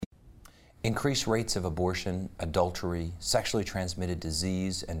Increased rates of abortion, adultery, sexually transmitted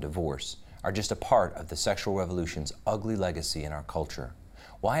disease, and divorce are just a part of the sexual revolution's ugly legacy in our culture.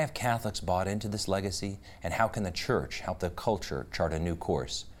 Why have Catholics bought into this legacy, and how can the Church help the culture chart a new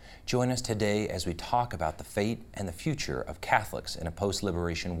course? Join us today as we talk about the fate and the future of Catholics in a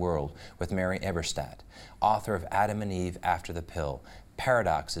post-liberation world with Mary Eberstadt, author of Adam and Eve After the Pill,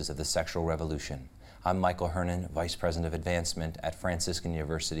 Paradoxes of the Sexual Revolution. I'm Michael Hernon, Vice President of Advancement at Franciscan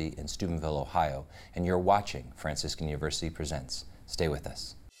University in Steubenville, Ohio, and you're watching Franciscan University Presents. Stay with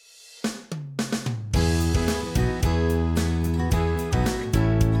us.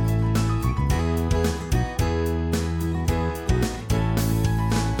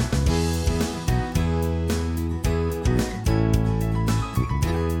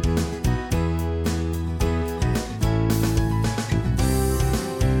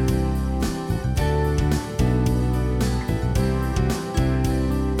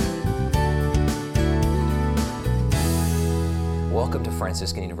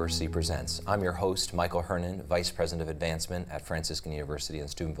 Franciscan University Presents. I'm your host, Michael Hernon, Vice President of Advancement at Franciscan University in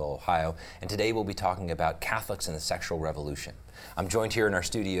Steubenville, Ohio, and today we'll be talking about Catholics and the Sexual Revolution. I'm joined here in our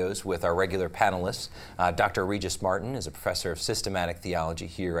studios with our regular panelists. Dr. Regis Martin is a professor of systematic theology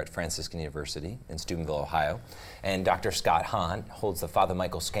here at Franciscan University in Steubenville, Ohio, and Dr. Scott Hahn holds the Father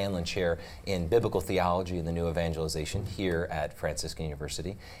Michael Scanlon Chair in Biblical Theology and the New Evangelization here at Franciscan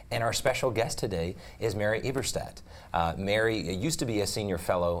University. And our special guest today is Mary Eberstadt. Mary used to be a senior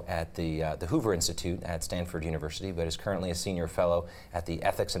fellow at the Hoover Institute at Stanford University, but is currently a senior fellow at the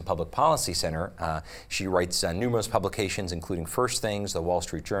Ethics and Public Policy Center. She writes numerous publications, including First Things, the Wall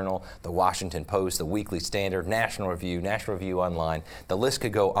Street Journal, the Washington Post, the Weekly Standard, National Review Online. The list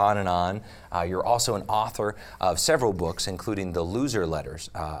could go on and on. You're also an author of several books, including The Loser Letters,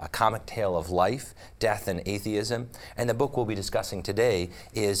 A Comic Tale of Life, Death, and Atheism. And the book we'll be discussing today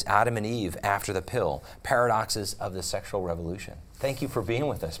is Adam and Eve After the Pill, Paradoxes of the Sexual Revolution. Thank you for being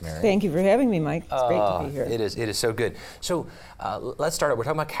with us, Mary. Thank you for having me, Mike. It's great to be here. It is so good. So let's start out. We're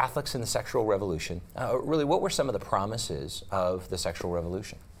talking about Catholics in the sexual revolution. Really, what were some of the promises of the sexual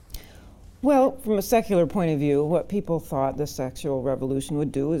revolution? Well, from a secular point of view, what people thought the sexual revolution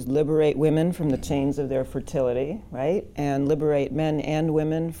would do is liberate women from the chains of their fertility, right? And liberate men and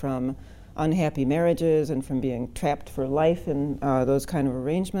women from unhappy marriages and from being trapped for life in those kind of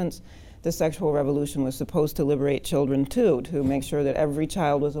arrangements. The sexual revolution was supposed to liberate children too, to make sure that every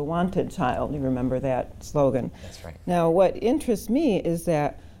child was a wanted child. You remember that slogan. That's right. Now, what interests me is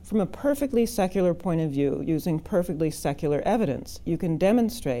that from a perfectly secular point of view, using perfectly secular evidence, you can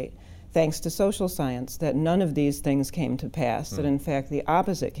demonstrate, thanks to social science, that none of these things came to pass, that in fact the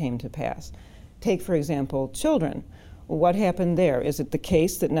opposite came to pass. Take, for example, children. Well, what happened there? Is it the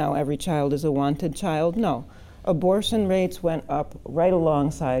case that now every child is a wanted child? No. Abortion rates went up right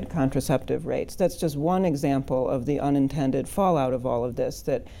alongside contraceptive rates. That's just one example of the unintended fallout of all of this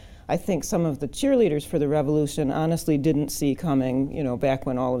that I think some of the cheerleaders for the revolution honestly didn't see coming, back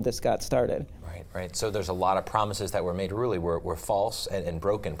when all of this got started. Right. So there's a lot of promises that were made really were false and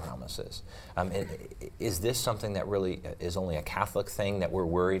broken promises. Is this something that really is only a Catholic thing that we're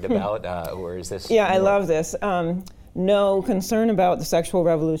worried about, or is this? Yeah, I love this. No, concern about the sexual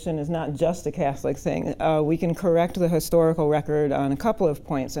revolution is not just a Catholic thing. We can correct the historical record on a couple of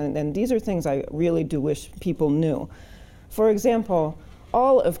points, and these are things I really do wish people knew. For example,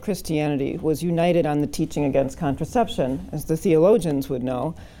 all of Christianity was united on the teaching against contraception, as the theologians would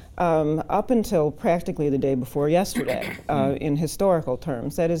know, up until practically the day before yesterday, in historical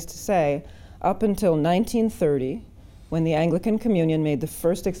terms. That is to say, up until 1930, when the Anglican Communion made the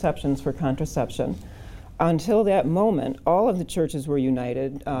first exceptions for contraception. Until that moment, all of the churches were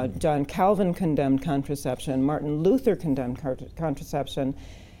united. John Calvin condemned contraception, Martin Luther condemned contraception,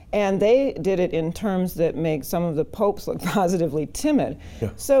 and they did it in terms that make some of the popes look positively timid.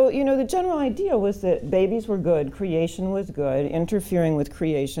 Yeah. So, the general idea was that babies were good, creation was good, interfering with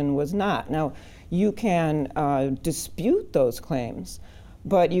creation was not. Now, you can dispute those claims,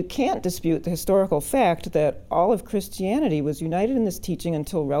 but you can't dispute the historical fact that all of Christianity was united in this teaching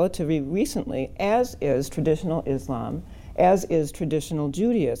until relatively recently, as is traditional Islam, as is traditional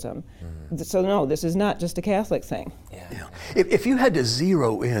Judaism. So no, this is not just a Catholic thing. Yeah. If you had to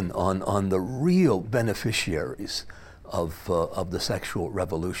zero in on the real beneficiaries of the sexual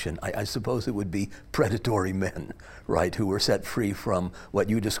revolution, I suppose it would be predatory men, right, who were set free from what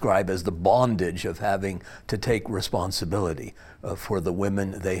you describe as the bondage of having to take responsibility for the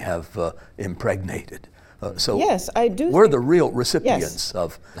women they have impregnated. So yes, I do. We're the real recipients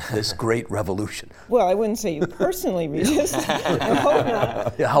of this great revolution. Well, I wouldn't say you personally, Regis. I hope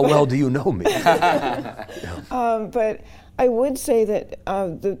not. Yeah, how well do you know me? But I would say that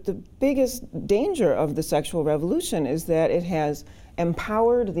the biggest danger of the sexual revolution is that it has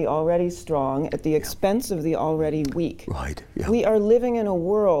empowered the already strong at the expense of the already weak. Right. Yeah. We are living in a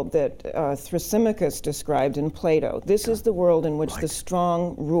world that Thrasymachus described in Plato. This is the world in which the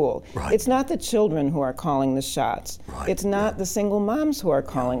strong rule. Right. It's not the children who are calling the shots. Right. It's not the single moms who are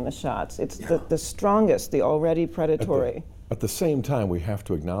calling the shots. It's the strongest, the already predatory. At the same time, we have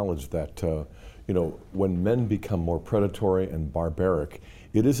to acknowledge that when men become more predatory and barbaric,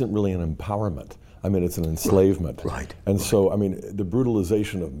 it isn't really an empowerment. I mean, it's an enslavement. Right. And so, I mean, the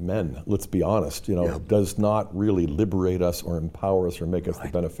brutalization of men, let's be honest, does not really liberate us or empower us or make us the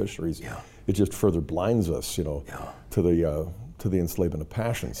beneficiaries. Yeah. It just further blinds us, to the enslavement of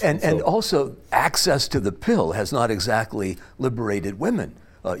passions. And also, access to the pill has not exactly liberated women.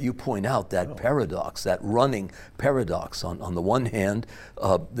 You point out that paradox, that running paradox. On the one hand,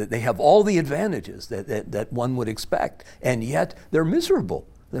 they have all the advantages that one would expect, and yet they're miserable.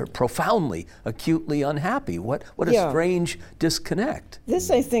 They're profoundly, acutely unhappy. What a strange disconnect.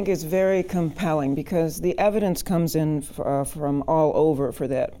 This, I think, is very compelling because the evidence comes in from all over for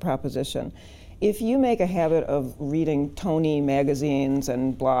that proposition. If you make a habit of reading Tony magazines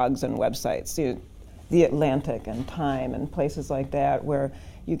and blogs and websites, The Atlantic and Time and places like that, where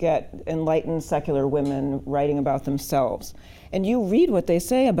you get enlightened secular women writing about themselves, and you read what they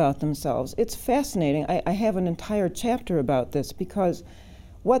say about themselves, it's fascinating. I have an entire chapter about this because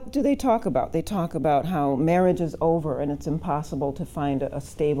what do they talk about? They talk about how marriage is over and it's impossible to find a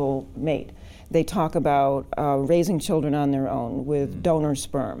stable mate. They talk about raising children on their own with donor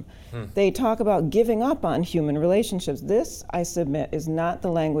sperm. They talk about giving up on human relationships. This, I submit, is not the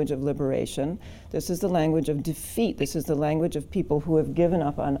language of liberation. This is the language of defeat. This is the language of people who have given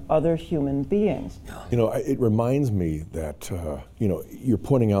up on other human beings. It reminds me that, you're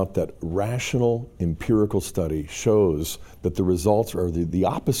pointing out that rational empirical study shows that the results are the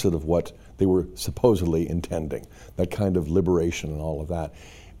opposite of what they were supposedly intending, that kind of liberation and all of that.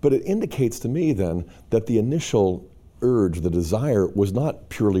 But it indicates to me then that the initial urge, the desire, was not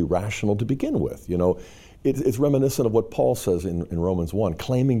purely rational to begin with. It's reminiscent of what Paul says in Romans 1,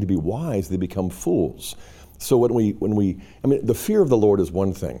 claiming to be wise, they become fools. So the fear of the Lord is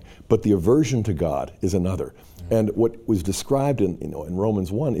one thing, but the aversion to God is another. And what was described in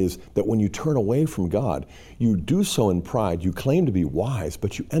Romans 1 is that when you turn away from God, you do so in pride, you claim to be wise,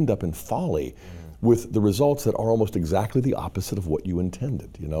 but you end up in folly with the results that are almost exactly the opposite of what you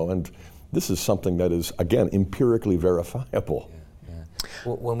intended, and this is something that is, again, empirically verifiable.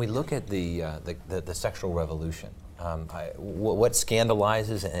 Well, when we look at the sexual revolution, what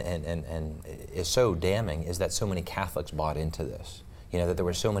scandalizes and is so damning is that so many Catholics bought into this. That there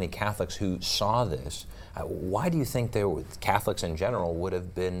were so many Catholics who saw this. Why do you think Catholics in general would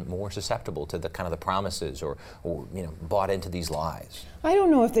have been more susceptible to the kind of the promises or bought into these lies? I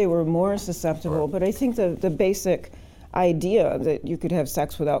don't know if they were more susceptible, but I think the basic idea that you could have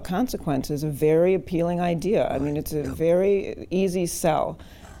sex without consequence is a very appealing idea. I mean, it's a very easy sell.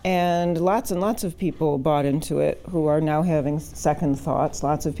 And lots of people bought into it who are now having second thoughts.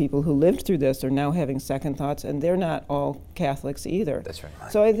 Lots of people who lived through this are now having second thoughts, and they're not all Catholics either. That's right.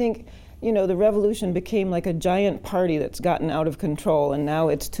 So I think, the revolution became like a giant party that's gotten out of control, and now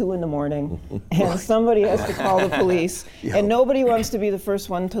it's 2 a.m, and somebody has to call the police, and nobody wants to be the first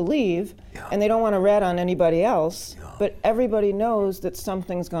one to leave, and they don't want to rat on anybody else, but everybody knows that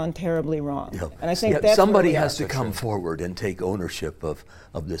something's gone terribly wrong. And I think that's somebody has to come forward and take ownership of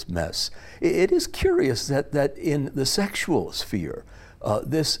this mess. It is curious that in the sexual sphere,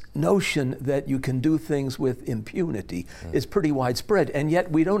 this notion that you can do things with impunity is pretty widespread, and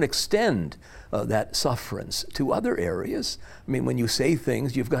yet we don't extend that sufferance to other areas. I mean, when you say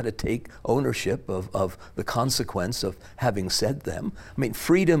things, you've got to take ownership of the consequence of having said them. I mean,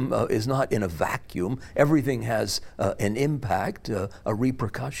 freedom is not in a vacuum. Everything has an impact, a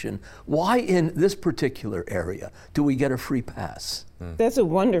repercussion. Why in this particular area do we get a free pass? That's a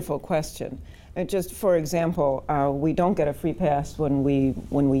wonderful question. Just for example, we don't get a free pass when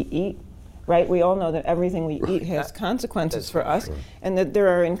we eat, right? We all know that everything we eat has consequences for us, and that there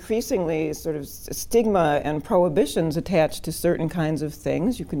are increasingly sort of stigma and prohibitions attached to certain kinds of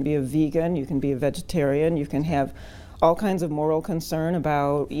things. You can be a vegan, you can be a vegetarian, you can have all kinds of moral concern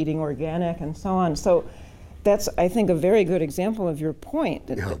about eating organic and so on. So that's, I think, a very good example of your point.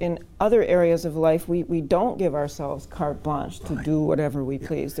 That in other areas of life, we don't give ourselves carte blanche to do whatever we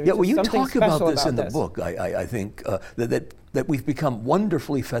please. There's well, you something talk about special this in the this. book. I think that that we've become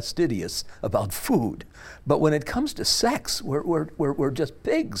wonderfully fastidious about food, but when it comes to sex, we're just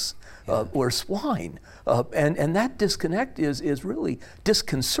pigs, we're swine, and that disconnect is really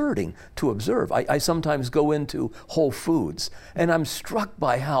disconcerting to observe. I sometimes go into Whole Foods, and I'm struck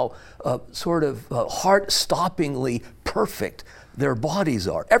by how heart-stoppingly perfect their bodies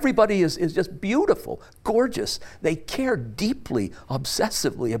are. Everybody is just beautiful, gorgeous. They care deeply,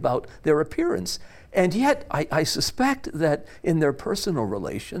 obsessively about their appearance. And yet, I suspect that in their personal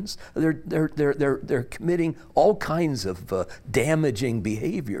relations, they're committing all kinds of damaging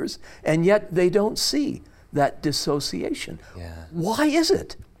behaviors, and yet they don't see that dissociation. Yeah. Why is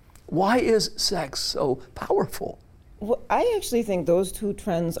it? Why is sex so powerful? Well, I actually think those two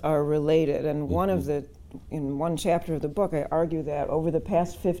trends are related, and in one chapter of the book, I argue that over the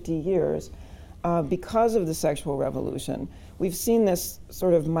past 50 years, because of the sexual revolution, we've seen this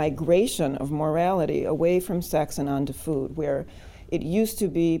sort of migration of morality away from sex and onto food, where it used to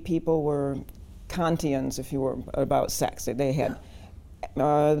be people were Kantians, if you were, about sex. They had,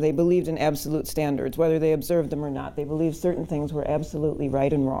 they believed in absolute standards, whether they observed them or not. They believed certain things were absolutely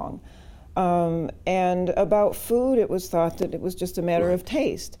right and wrong. And about food, it was thought that it was just a matter of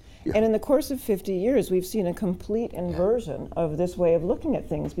taste. Yeah. And in the course of 50 years, we've seen a complete inversion of this way of looking at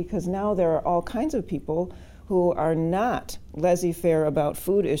things, because now there are all kinds of people who are not laissez-faire about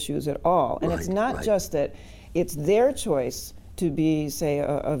food issues at all. And it's not just that it's their choice to be, say,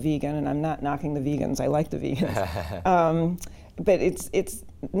 a vegan, and I'm not knocking the vegans, I like the vegans. But it's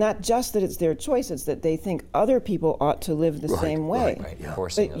not just that it's their choice, it's that they think other people ought to live the same way.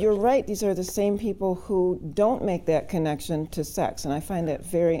 But you're right, these are the same people who don't make that connection to sex, and I find that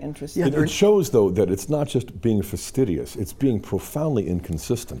very interesting. It shows, though, that it's not just being fastidious, it's being profoundly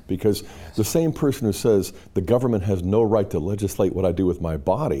inconsistent, because the same person who says the government has no right to legislate what I do with my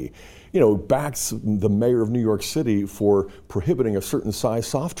body, backs the mayor of New York City for prohibiting a certain size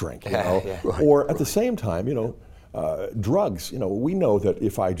soft drink, or at the same time, drugs, we know that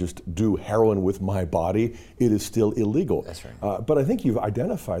if I just do heroin with my body, it is still illegal. That's right. But I think you've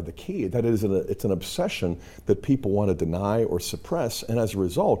identified the key, that it's an obsession that people want to deny or suppress, and as a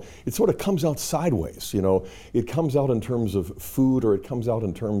result, it sort of comes out sideways. It comes out in terms of food, or it comes out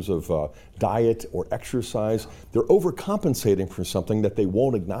in terms of diet or exercise. They're overcompensating for something that they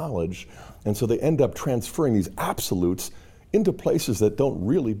won't acknowledge, and so they end up transferring these absolutes into places that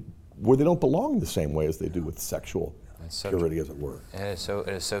where they don't belong the same way as they do with sexual purity, as it were. It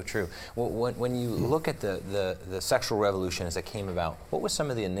is so true. Well, when you look at the sexual revolution as it came about, what was some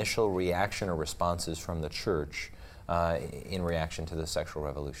of the initial reaction or responses from the church in reaction to the sexual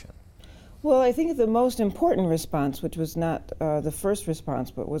revolution? Well, I think the most important response, which was not the first response,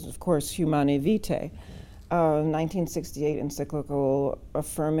 but was, of course, Humanae Vitae. 1968 encyclical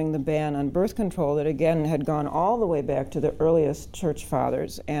affirming the ban on birth control that, again, had gone all the way back to the earliest church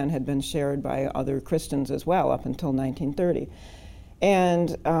fathers and had been shared by other Christians as well up until 1930.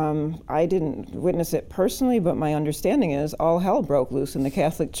 And I didn't witness it personally, but my understanding is all hell broke loose in the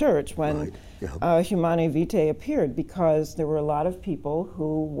Catholic Church when Humanae Vitae appeared, because there were a lot of people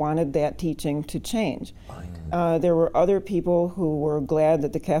who wanted that teaching to change. There were other people who were glad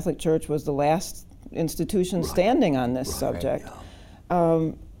that the Catholic Church was the last institution standing on this subject.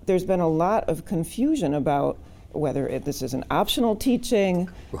 There's been a lot of confusion about whether this is an optional teaching.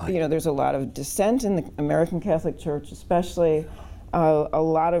 There's a lot of dissent in the American Catholic Church, especially. A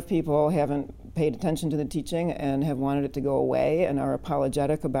lot of people haven't paid attention to the teaching and have wanted it to go away and are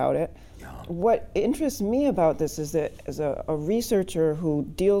apologetic about it. What interests me about this is that as a researcher who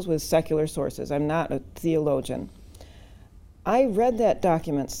deals with secular sources, I'm not a theologian, I read that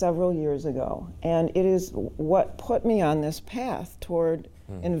document several years ago, and it is what put me on this path toward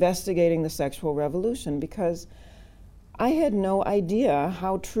investigating the sexual revolution, because I had no idea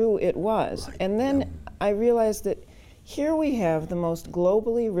how true it was. And then I realized that here we have the most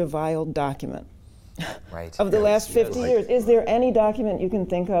globally reviled document of the last 50 years. Is there any document you can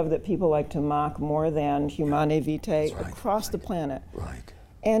think of that people like to mock more than Humanae Vitae across the planet?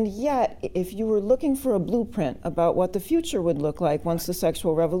 And yet, if you were looking for a blueprint about what the future would look like once the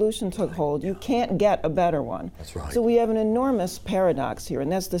sexual revolution took hold, you can't get a better one. So we have an enormous paradox here,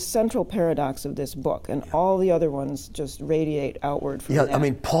 and that's the central paradox of this book, and all the other ones just radiate outward from that. I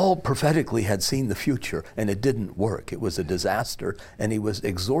mean, Paul prophetically had seen the future, and it didn't work. It was a disaster, and he was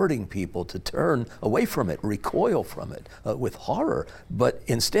exhorting people to turn away from it, recoil from it with horror. But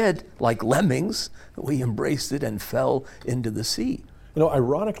instead, like lemmings, we embraced it and fell into the sea.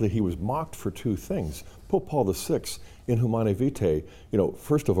 Ironically, he was mocked for two things. Pope Paul VI, in Humanae Vitae,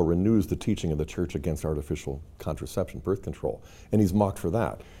 first of all, renews the teaching of the Church against artificial contraception, birth control, and he's mocked for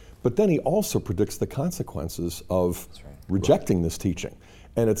that. But then he also predicts the consequences of rejecting this teaching.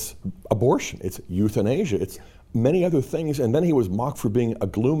 And it's abortion, it's euthanasia, it's many other things. And then he was mocked for being a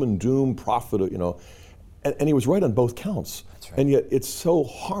gloom and doom prophet, and he was right on both counts. That's right. And yet it's so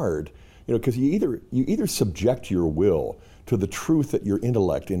hard, because you either subject your will to the truth that your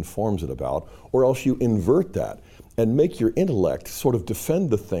intellect informs it about, or else you invert that and make your intellect sort of defend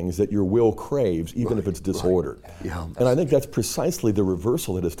the things that your will craves, even if it's disordered. Right. Yeah. And I think that's precisely the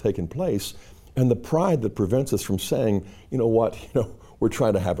reversal that has taken place, and the pride that prevents us from saying, we're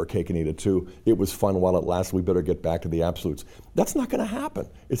trying to have our cake and eat it too. It was fun while it lasted. We better get back to the absolutes. That's not going to happen.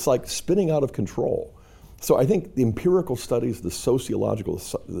 It's like spinning out of control. So I think the empirical studies, the sociological,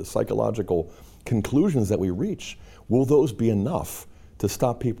 the psychological conclusions that we reach, will those be enough to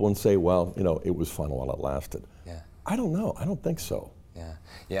stop people and say, well, it was fun while it lasted? Yeah. I don't know. I don't think so.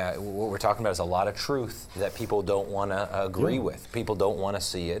 Yeah. What we're talking about is a lot of truth that people don't want to agree with. People don't want to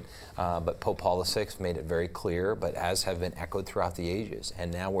see it, but Pope Paul VI made it very clear, but as have been echoed throughout the ages.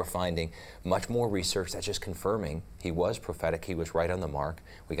 And now we're finding much more research that's just confirming he was prophetic, he was right on the mark.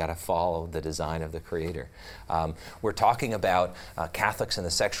 We got to follow the design of the Creator. We're talking about Catholics and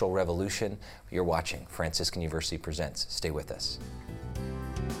the sexual revolution. You're watching Franciscan University Presents. Stay with us.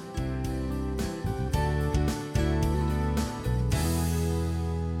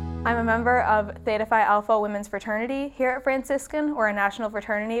 I'm a member of Theta Phi Alpha Women's Fraternity here at Franciscan. We're a national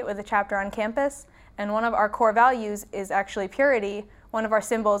fraternity with a chapter on campus, and one of our core values is actually purity. One of our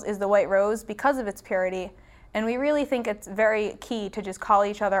symbols is the white rose because of its purity, and we really think it's very key to just call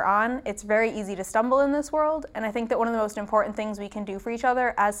each other on. It's very easy to stumble in this world, and I think that one of the most important things we can do for each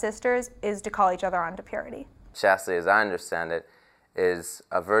other as sisters is to call each other on to purity. Chastity, as I understand it, is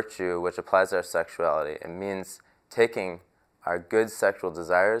a virtue which applies to our sexuality. It means taking our good sexual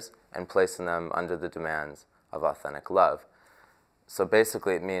desires and placing them under the demands of authentic love. So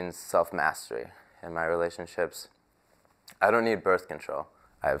basically it means self-mastery. In my relationships, I don't need birth control,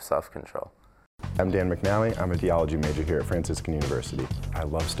 I have self-control. I'm Dan McNally. I'm a theology major here at Franciscan University. I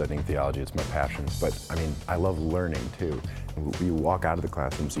love studying theology, it's my passion, but I love learning too. You walk out of the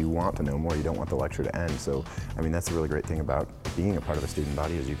classroom, so you want to know more, you don't want the lecture to end. So, that's a really great thing about being a part of a student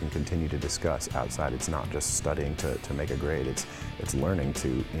body is you can continue to discuss outside. It's not just studying to make a grade, it's learning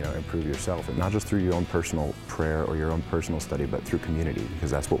to improve yourself, and not just through your own personal prayer or your own personal study, but through community,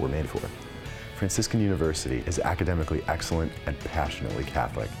 because that's what we're made for. Franciscan University is academically excellent and passionately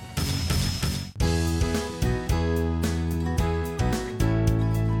Catholic.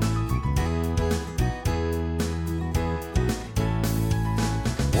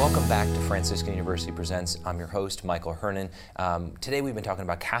 Welcome back to Franciscan University Presents. I'm your host, Michael Hernon. Today we've been talking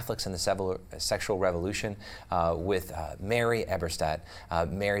about Catholics and the sexual revolution with Mary Eberstadt.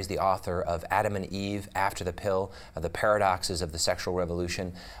 Mary's the author of Adam and Eve, After the Pill, The Paradoxes of the Sexual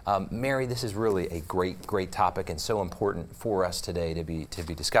Revolution. Mary, this is really a great topic and so important for us today to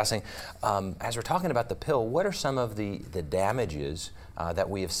be discussing. As we're talking about the pill, what are some of the damages that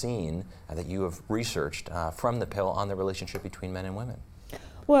we have seen, that you have researched from the pill on the relationship between men and women?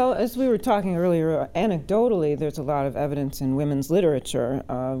 Well, as we were talking earlier, anecdotally, there's a lot of evidence in women's literature,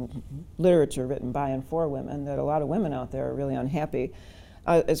 literature written by and for women, that a lot of women out there are really unhappy.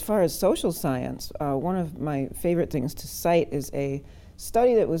 As far as social science, one of my favorite things to cite is a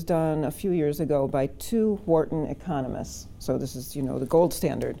study that was done a few years ago by two Wharton economists. So this is, the gold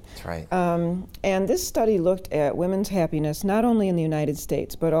standard. That's right. And this study looked at women's happiness not only in the United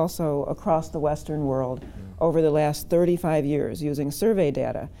States, but also across the Western world over the last 35 years using survey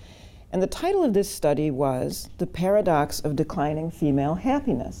data. And the title of this study was The Paradox of Declining Female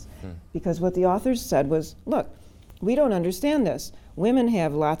Happiness. Because what the authors said was, look, we don't understand this. Women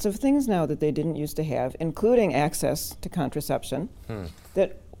have lots of things now that they didn't used to have, including access to contraception,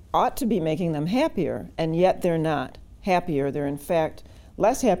 that ought to be making them happier, and yet they're not happier. They're in fact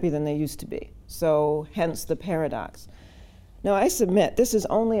less happy than they used to be. So hence the paradox. Now I submit this is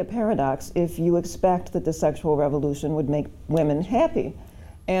only a paradox if you expect that the sexual revolution would make women happy.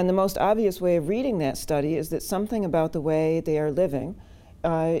 And the most obvious way of reading that study is that something about the way they are living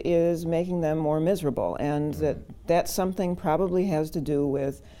is making them more miserable, and that something probably has to do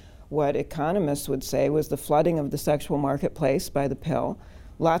with what economists would say was the flooding of the sexual marketplace by the pill.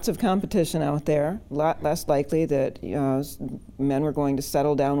 Lots of competition out there, a lot less likely that men were going to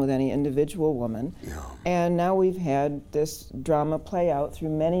settle down with any individual woman. Yeah. And now we've had this drama play out through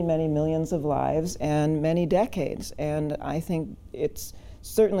many, many millions of lives and many decades. And I think it's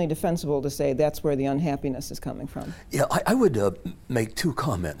certainly defensible to say that's where the unhappiness is coming from. Yeah, I would make two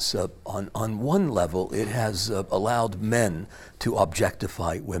comments. On one level, it has allowed men to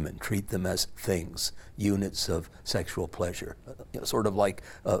objectify women, treat them as things, units of sexual pleasure, sort of like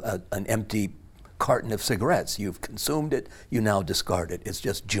an empty carton of cigarettes. You've consumed it, you now discard it. It's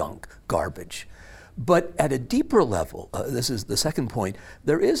just junk, garbage. But at a deeper level, this is the second point,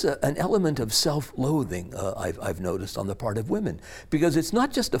 there is an element of self-loathing I've noticed on the part of women, because it's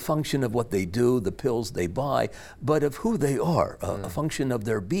not just a function of what they do, the pills they buy, but of who they are, a function of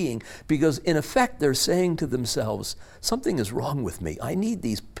their being, because in effect they're saying to themselves, something is wrong with me. I need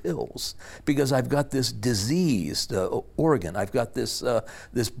these pills because I've got this diseased organ. I've got this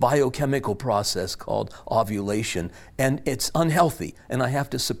biochemical process called ovulation, and it's unhealthy, and I have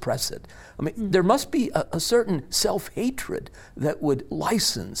to suppress it. I mean, there must be a certain self-hatred that would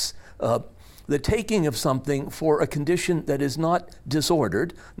license the taking of something for a condition that is not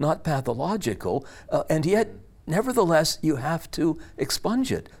disordered, not pathological, and yet, nevertheless, you have to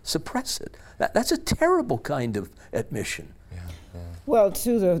expunge it, suppress it. That's a terrible kind of admission. Well,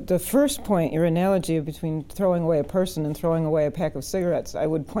 to the first point, your analogy between throwing away a person and throwing away a pack of cigarettes, I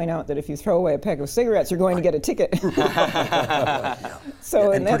would point out that if you throw away a pack of cigarettes, you're going to get a ticket.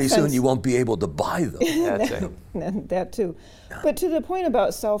 So and pretty soon you won't be able to buy them. That too. But to the point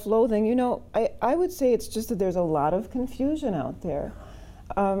about self-loathing, you know, I would say it's just that there's a lot of confusion out there.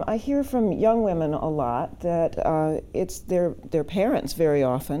 I hear from young women a lot that it's their parents very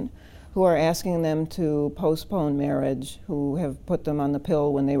often who are asking them to postpone marriage, who have put them on the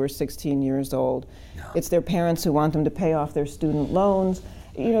pill when they were 16 years old. Yeah. It's their parents who want them to pay off their student loans.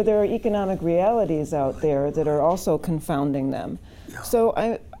 You know, there are economic realities out there that are also confounding them. Yeah.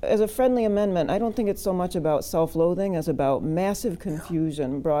 So as a friendly amendment, I don't think it's so much about self-loathing as about massive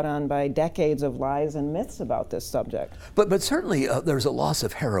confusion brought on by decades of lies and myths about this subject. But certainly there's a loss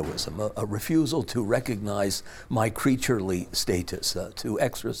of heroism, a refusal to recognize my creaturely status, to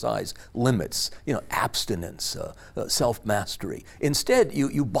exercise limits, you know, abstinence, self-mastery. Instead,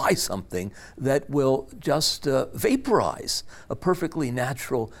 you buy something that will just vaporize a perfectly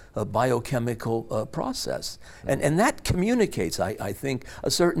natural biochemical process. And that communicates, I think, a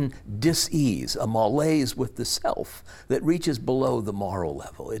certain dis-ease, a malaise with the self that reaches below the moral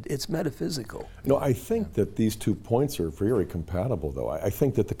level. It's metaphysical. No, I think that these 2 points are very compatible, though. I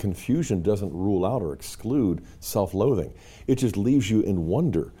think that the confusion doesn't rule out or exclude self-loathing. It just leaves you in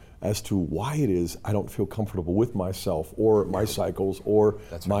wonder as to why it is I don't feel comfortable with myself or my cycles or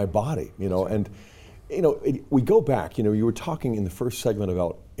my body, you know. And you know, we go back, you know, you were talking in the first segment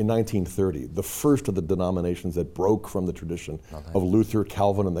about in 1930, the first of the denominations that broke from the tradition of Luther,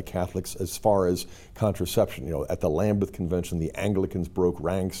 Calvin, and the Catholics as far as contraception. You know, at the Lambeth Convention, the Anglicans broke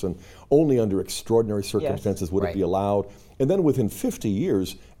ranks, and only under extraordinary circumstances would it be allowed. And then within 50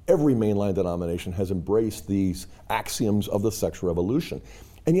 years, every mainline denomination has embraced these axioms of the sexual revolution.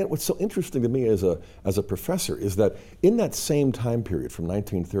 And yet what's so interesting to me as a professor is that in that same time period from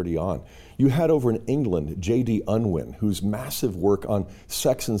 1930 on, you had over in England J.D. Unwin, whose massive work on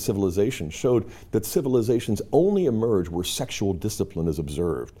sex and civilization showed that civilizations only emerge where sexual discipline is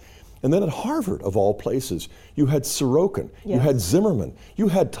observed. And then at Harvard, of all places, you had Sorokin, you had Zimmerman, you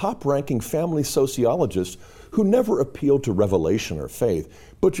had top-ranking family sociologists who never appealed to revelation or faith,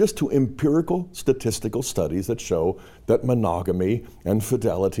 but just to empirical statistical studies that show that monogamy and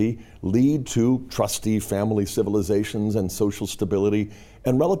fidelity lead to trusty family civilizations and social stability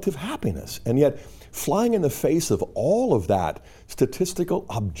and relative happiness. And yet, flying in the face of all of that statistical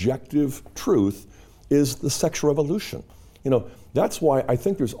objective truth is the sexual revolution. You know, that's why I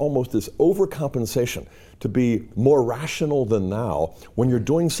think there's almost this overcompensation to be more rational than now when you're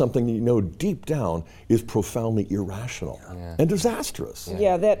doing something that you know deep down is profoundly irrational and disastrous.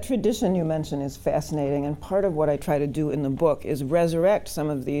 Yeah, that tradition you mentioned is fascinating, and part of what I try to do in the book is resurrect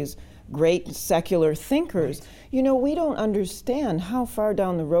some of these great secular thinkers. You know, we don't understand how far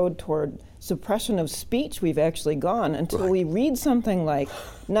down the road toward suppression of speech we've actually gone until we read something like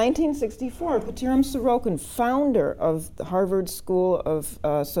 1964, Patiram Sorokin, founder of the Harvard School of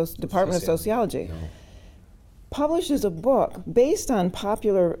Department of Sociology, publishes a book based on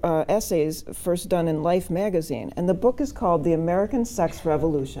popular essays first done in Life magazine. And the book is called The American Sex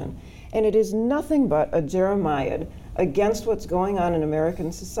Revolution. And it is nothing but a Jeremiad against what's going on in American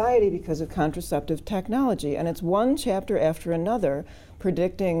society because of contraceptive technology. And it's one chapter after another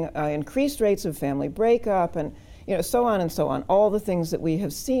predicting increased rates of family breakup and so on and so on, all the things that we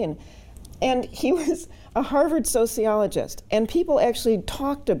have seen. And he was, a Harvard sociologist, and people actually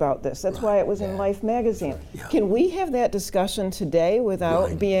talked about this. That's why it was in Life magazine. Can we have that discussion today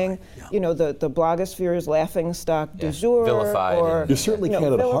without being, you know, the blogosphere's laughing stock du jour? Vilified. Or, You certainly can't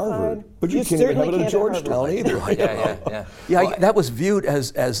at Harvard, but you can't even have it at Georgetown either. That was viewed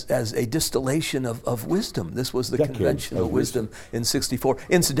as a distillation of wisdom. This was the conventional wisdom in '64.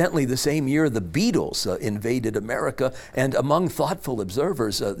 Incidentally, the same year the Beatles invaded America, and among thoughtful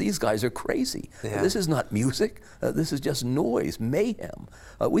observers, these guys are crazy. This is not music. This is just noise, mayhem.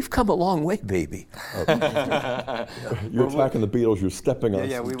 We've come a long way, baby. You're attacking the Beatles, you're stepping on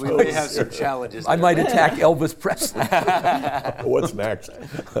some toes. We have some challenges. I might attack Elvis Presley. What's next?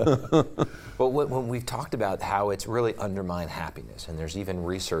 But when we've talked about how it's really undermined happiness, and there's even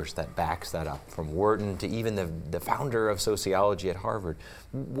research that backs that up, from Wharton to even the founder of sociology at Harvard,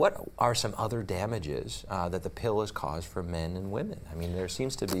 what are some other damages that the pill has caused for men and women? I mean, there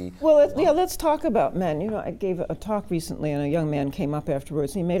seems to be... Well, let's talk about men. You know, I gave a talk recently, and a young man came up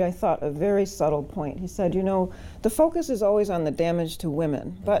afterwards. He made, I thought, a very subtle point. He said, you know, the focus is always on the damage to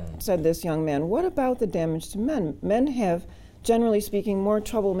women. But, said this young man, what about the damage to men? Men have, generally speaking, more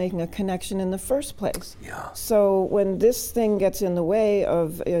trouble making a connection in the first place. So when this thing gets in the way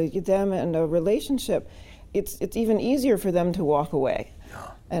of them and a relationship, it's even easier for them to walk away.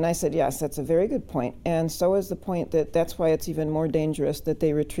 And I said, yes, that's a very good point. And so is the point that that's why it's even more dangerous that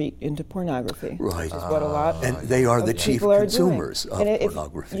they retreat into pornography. Right. Which is what a lot and they are the chief consumers of If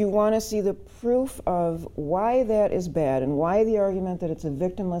pornography. you want to see the proof of why that is bad and why the argument that it's a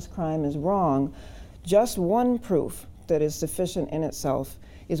victimless crime is wrong, just one proof that is sufficient in itself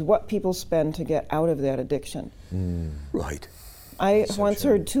is what people spend to get out of that addiction. Right. I once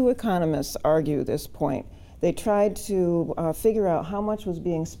heard two economists argue this point. They tried to figure out how much was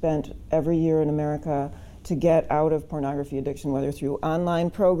being spent every year in America to get out of pornography addiction, whether through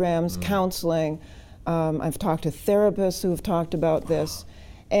online programs, counseling. I've talked to therapists who have talked about this.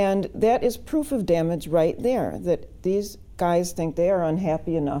 And that is proof of damage right there, that these guys think they are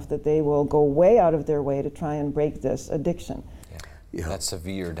unhappy enough that they will go way out of their way to try and break this addiction. That's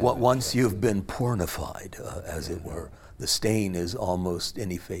severe damage. Once you've been pornified, as it were, the stain is almost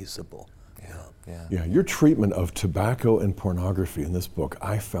ineffaceable. Yeah, your treatment of tobacco and pornography in this book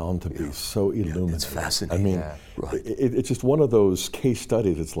I found to be so illuminating. It's fascinating. I mean, it's just one of those case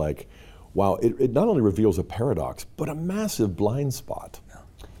studies. It's like, wow, it not only reveals a paradox, but a massive blind spot.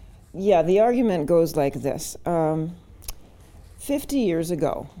 Yeah, the argument goes like this. 50 years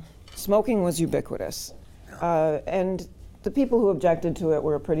ago, smoking was ubiquitous. And the people who objected to it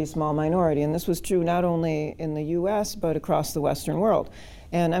were a pretty small minority. And this was true not only in the US, but across the Western world.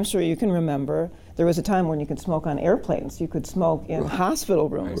 And I'm sure you can remember, there was a time when you could smoke on airplanes. You could smoke in hospital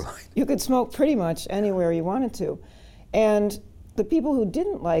rooms. You could smoke pretty much anywhere you wanted to. And the people who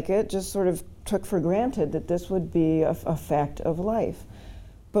didn't like it just sort of took for granted that this would be a fact of life.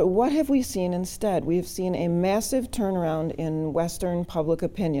 But what have we seen instead? We have seen a massive turnaround in Western public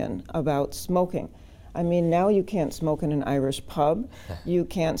opinion about smoking. I mean, now you can't smoke in an Irish pub. You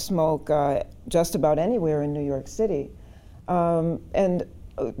can't smoke just about anywhere in New York City. And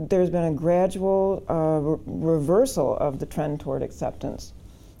there's been a gradual reversal of the trend toward acceptance,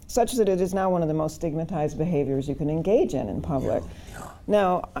 such that it is now one of the most stigmatized behaviors you can engage in public.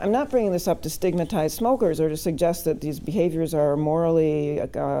 Now, I'm not bringing this up to stigmatize smokers or to suggest that these behaviors are morally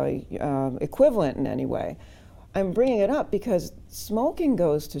equivalent in any way. I'm bringing it up because smoking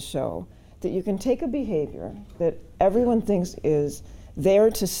goes to show that you can take a behavior that everyone thinks is there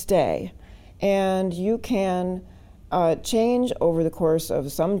to stay, and you can change over the course of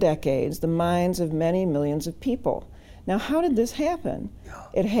some decades the minds of many millions of people. Now, how did this happen?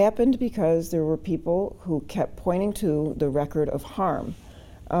 It happened because there were people who kept pointing to the record of harm,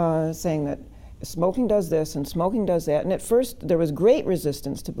 saying that smoking does this and smoking does that. And at first, there was great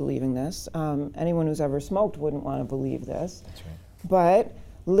resistance to believing this. Anyone who's ever smoked wouldn't want to believe this. That's right. But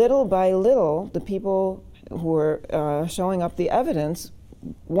little by little, the people who were showing up the evidence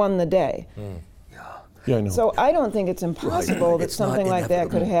won the day. Yeah, I know. So I don't think it's impossible that something like that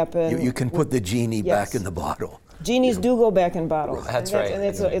could happen. You can put the genie back in the bottle. Genies do go back in bottles. That's and right. And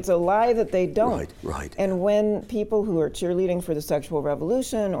it's a lie that they don't. Right. And when people who are cheerleading for the sexual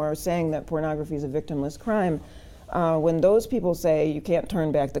revolution or saying that pornography is a victimless crime, when those people say you can't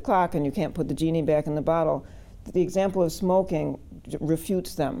turn back the clock and you can't put the genie back in the bottle, the example of smoking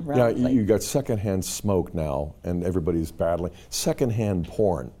refutes them. Yeah, you got secondhand smoke now, and everybody's battling secondhand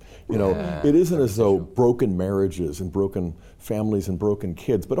porn. You know, it isn't as though broken marriages and broken families and broken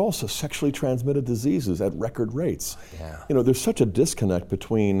kids, but also sexually transmitted diseases at record rates. Yeah. You know, there's such a disconnect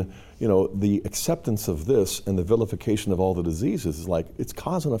between, you know, the acceptance of this and the vilification of all the diseases. It's like, it's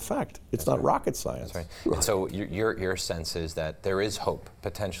cause and effect. It's not rocket science. That's right. And so your sense is that there is hope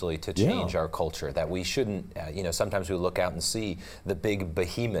potentially to change our culture, that we shouldn't, you know, sometimes we look out and see the big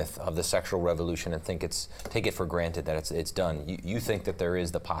behemoth of the sexual revolution and take it for granted that it's done. You think that there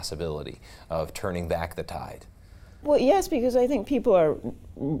is the possibility of turning back the tide? Well, yes, because I think people are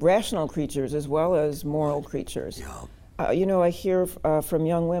rational creatures as well as moral creatures. Yeah. You know, I hear from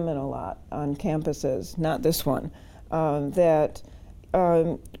young women a lot on campuses, not this one, that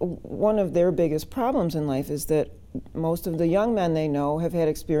one of their biggest problems in life is that most of the young men they know have had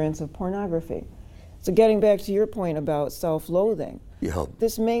experience of pornography. So getting back to your point about self-loathing,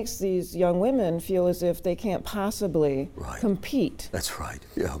 this makes these young women feel as if they can't possibly compete. That's right,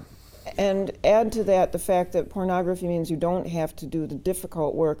 yeah. And add to that the fact that pornography means you don't have to do the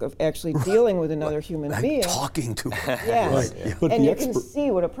difficult work of actually dealing with another human being. Talking to them. Yes. Right. Yeah. But and you can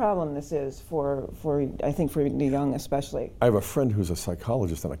see what a problem this is for I think for the young especially. I have a friend who's a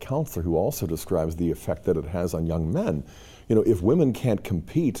psychologist and a counselor who also describes the effect that it has on young men. You know, if women can't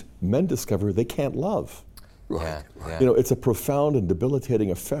compete, men discover they can't love. Right. Yeah. You know, it's a profound and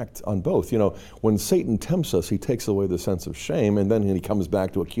debilitating effect on both. You know, when Satan tempts us, he takes away the sense of shame, and then when he comes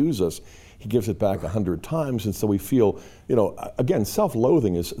back to accuse us, he gives it back 100 times, and so we feel, you know, again,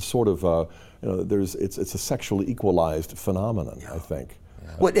 self-loathing is sort of, you know, it's a sexually equalized phenomenon, I think.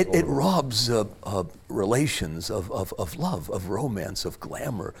 Well, it robs relations of love, of romance, of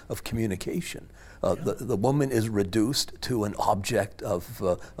glamour, of communication. The woman is reduced to an object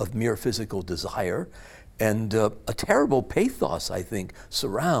of mere physical desire. And a terrible pathos, I think,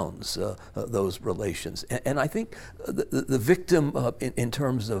 surrounds those relations. And I think the victim in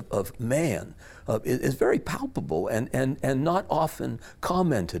terms of man is very palpable and not often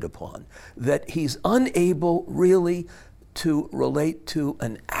commented upon, that he's unable really to relate to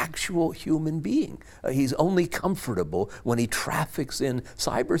an actual human being. He's only comfortable when he traffics in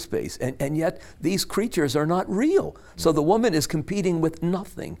cyberspace, and yet these creatures are not real. So the woman is competing with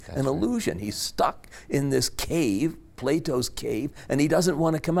nothing, an illusion. He's stuck in this cave, Plato's cave, and he doesn't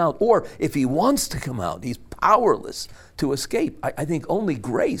want to come out. Or if he wants to come out, he's powerless to escape. I think only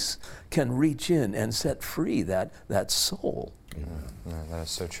grace can reach in and set free that soul. Yeah, that is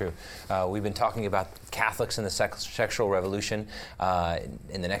so true. We've been talking about Catholics and the sexual revolution.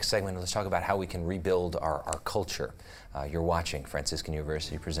 In the next segment, let's talk about how we can rebuild our culture. You're watching Franciscan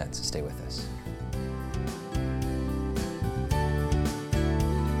University Presents. Stay with us.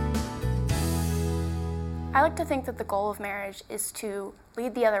 I like to think that the goal of marriage is to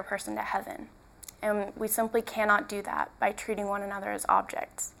lead the other person to heaven, and we simply cannot do that by treating one another as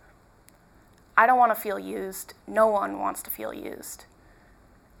objects. I don't want to feel used. No one wants to feel used.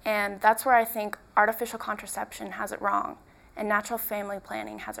 And that's where I think artificial contraception has it wrong and natural family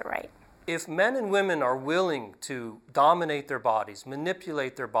planning has it right. If men and women are willing to dominate their bodies,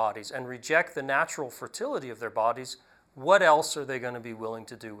 manipulate their bodies, and reject the natural fertility of their bodies, what else are they going to be willing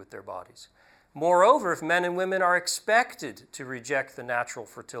to do with their bodies? Moreover, if men and women are expected to reject the natural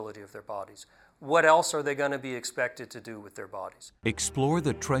fertility of their bodies, what else are they going to be expected to do with their bodies? Explore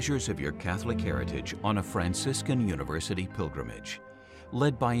the treasures of your Catholic heritage on a Franciscan University pilgrimage.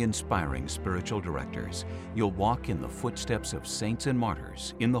 Led by inspiring spiritual directors, you'll walk in the footsteps of saints and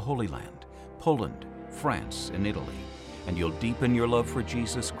martyrs in the Holy Land, Poland, France, and Italy, and you'll deepen your love for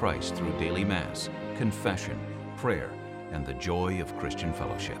Jesus Christ through daily Mass, confession, prayer, and the joy of Christian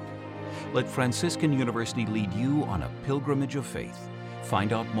fellowship. Let Franciscan University lead you on a pilgrimage of faith.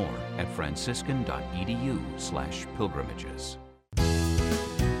 Find out more at franciscan.edu/pilgrimages.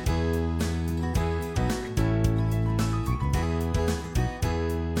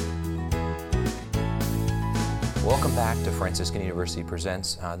 Welcome back to Franciscan University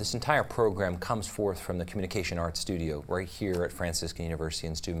Presents. This entire program comes forth from the Communication Arts Studio right here at Franciscan University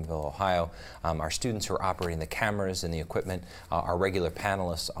in Steubenville, Ohio. Our students who are operating the cameras and the equipment, our regular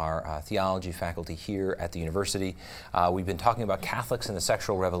panelists, our theology faculty here at the university. We've been talking about Catholics and the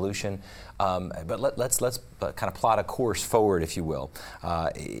sexual revolution, but let's kind of plot a course forward, if you will.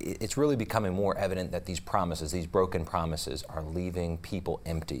 It's really becoming more evident that these promises, these broken promises, are leaving people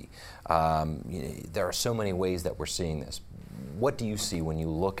empty. There are so many ways that we're seeing this. What do you see when you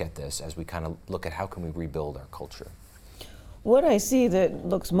look at this as we kind of look at how can we rebuild our culture? What I see that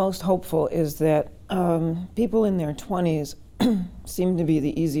looks most hopeful is that people in their 20s seem to be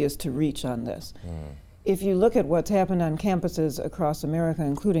the easiest to reach on this. If you look at what's happened on campuses across America,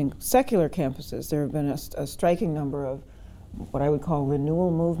 including secular campuses, there have been a striking number of what I would call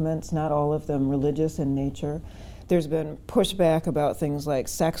renewal movements, not all of them religious in nature, There's been pushback about things like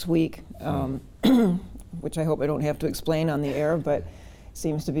Sex Week, which I hope I don't have to explain on the air, but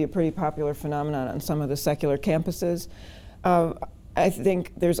seems to be a pretty popular phenomenon on some of the secular campuses. I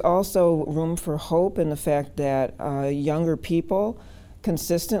think there's also room for hope in the fact that younger people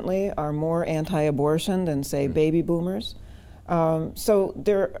consistently are more anti-abortion than, say, baby boomers. So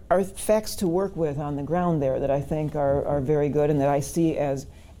there are facts to work with on the ground there that I think are very good and that I see as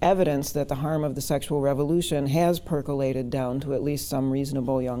evidence that the harm of the sexual revolution has percolated down to at least some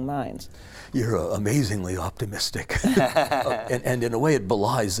reasonable young minds. You're amazingly optimistic. And in a way it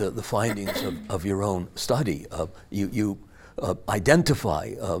belies the findings of your own study. You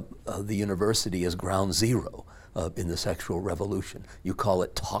identify the university as ground zero in the sexual revolution. You call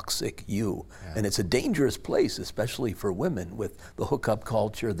it toxic you. Yeah. And it's a dangerous place, especially for women, with the hookup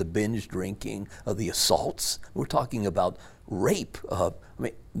culture, the binge drinking, the assaults. We're talking about rape. I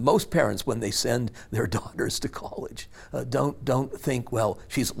mean, most parents, when they send their daughters to college, don't think, well,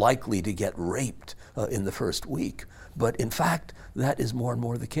 she's likely to get raped in the first week. But in fact, that is more and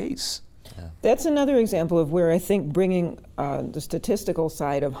more the case. Yeah. That's another example of where I think bringing the statistical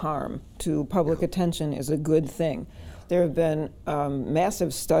side of harm to public attention is a good thing. There have been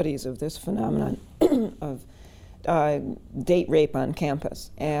massive studies of this phenomenon of date rape on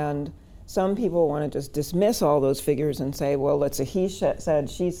campus. And some people want to just dismiss all those figures and say, well, it's a he said,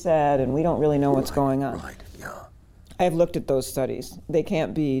 she said, and we don't really know what's going on. Right, yeah. I've looked at those studies. They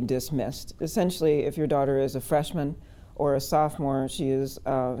can't be dismissed. Essentially, if your daughter is a freshman or a sophomore, she has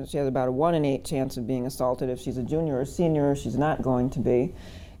about a 1 in 8 chance of being assaulted. If she's a junior or senior, she's not going to be.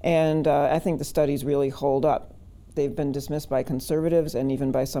 And I think the studies really hold up. They've been dismissed by conservatives and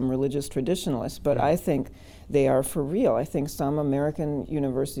even by some religious traditionalists, but I think they are for real. I think some American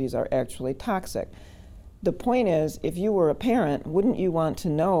universities are actually toxic. The point is, if you were a parent, wouldn't you want to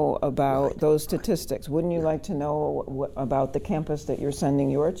know about those statistics? Wouldn't you like to know about the campus that you're sending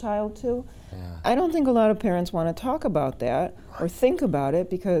your child to? Yeah. I don't think a lot of parents want to talk about that or think about it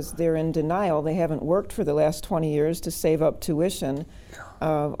because they're in denial. They haven't worked for the last 20 years to save up tuition,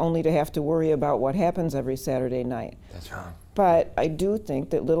 only to have to worry about what happens every Saturday night. That's right. But I do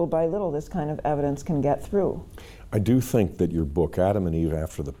think that little by little this kind of evidence can get through. I do think that your book, Adam and Eve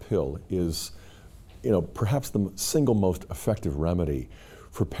After the Pill, is perhaps the single most effective remedy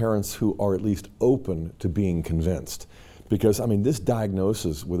for parents who are at least open to being convinced. Because, I mean, this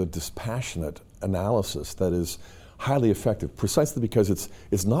diagnosis with a dispassionate analysis that is highly effective, precisely because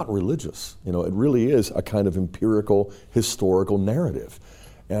it's not religious. It really is a kind of empirical, historical narrative.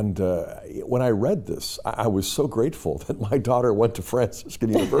 And when I read this, I was so grateful that my daughter went to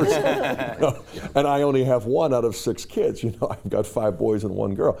Franciscan University. And I only have 1 out of 6 kids. I've got 5 boys and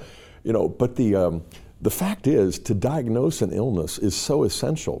 1 girl. But the fact is, to diagnose an illness is so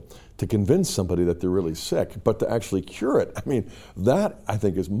essential to convince somebody that they're really sick, but to actually cure it, I mean, that I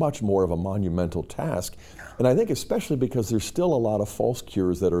think is much more of a monumental task. And I think especially because there's still a lot of false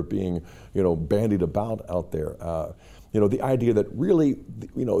cures that are being, bandied about out there. The idea that really,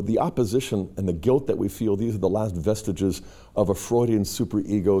 the opposition and the guilt that we feel, these are the last vestiges of a Freudian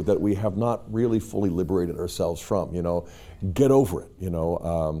superego that we have not really fully liberated ourselves from. Get over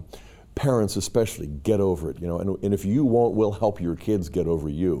it. Parents especially, get over it. And if you won't, we'll help your kids get over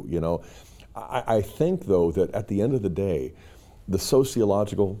you. I think though that at the end of the day, the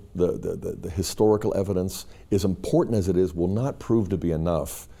sociological, the historical evidence, as important as it is, will not prove to be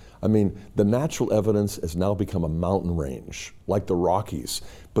enough. I mean, the natural evidence has now become a mountain range, like the Rockies.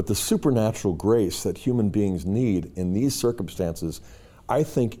 But the supernatural grace that human beings need in these circumstances, I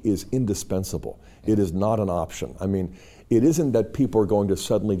think, is indispensable. It is not an option. I mean, it isn't that people are going to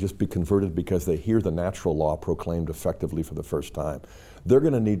suddenly just be converted because they hear the natural law proclaimed effectively for the first time. They're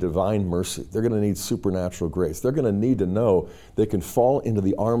going to need divine mercy. They're going to need supernatural grace. They're going to need to know they can fall into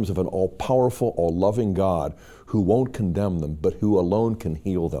the arms of an all-powerful, all-loving God who won't condemn them, but who alone can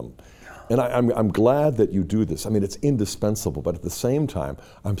heal them. And I'm glad that you do this. I mean, it's indispensable, but at the same time,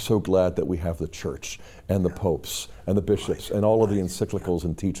 I'm so glad that we have the church and the popes and the bishops and all of the encyclicals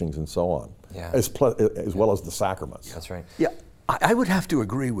and teachings and so on, as well as the sacraments. That's right. Yeah, I would have to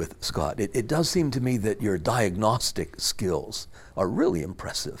agree with Scott. It does seem to me that your diagnostic skills are really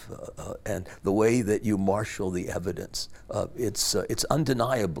impressive, and the way that you marshal the evidence, it's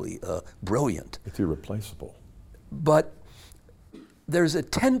undeniably brilliant. It's irreplaceable. But there's a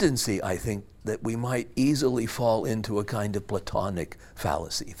tendency, I think, that we might easily fall into a kind of Platonic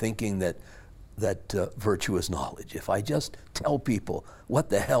fallacy, thinking that virtue is knowledge. If I just tell people what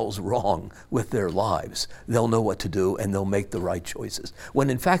the hell's wrong with their lives, they'll know what to do and they'll make the right choices. When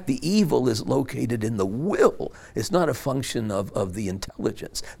in fact the evil is located in the will. It's not a function of the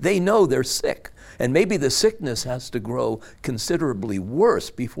intelligence. They know they're sick, and maybe the sickness has to grow considerably worse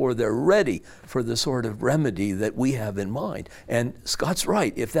before they're ready for the sort of remedy that we have in mind. And Scott's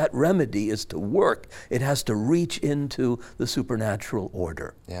right. If that remedy is to work, it has to reach into the supernatural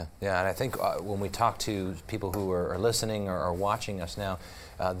order. Yeah, and I think when we talk to people who are listening or are watching us now,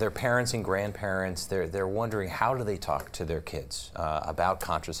 their parents and grandparents, they're wondering, how do they talk to their kids about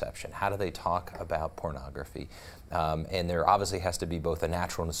contraception? How do they talk about pornography? And there obviously has to be both a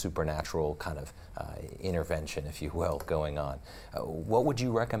natural and a supernatural kind of intervention, if you will, going on. What would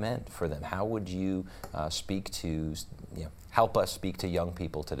you recommend for them? How would you help us speak to young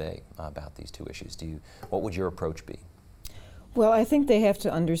people today about these two issues? What would your approach be? Well, I think they have to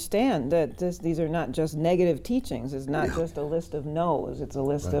understand that these are not just negative teachings. It's not just a list of no's. It's a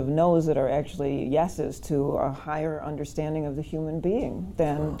list of no's that are actually yeses to a higher understanding of the human being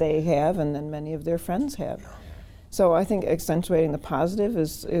than they have and than many of their friends have. So I think accentuating the positive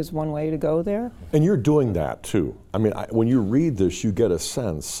is one way to go there. And you're doing that too. I mean, when you read this, you get a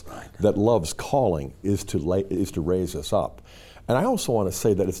sense that love's calling is to raise us up. And I also want to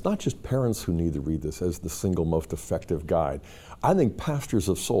say that it's not just parents who need to read this as the single most effective guide. I think pastors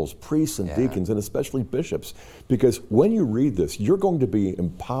of souls, priests and deacons, and especially bishops, because when you read this, you're going to be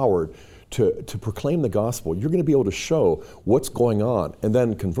empowered to proclaim the gospel. You're going to be able to show what's going on. And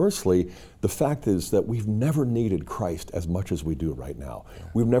then conversely, the fact is that we've never needed Christ as much as we do right now.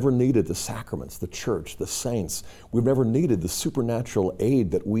 We've never needed the sacraments, the church, the saints. We've never needed the supernatural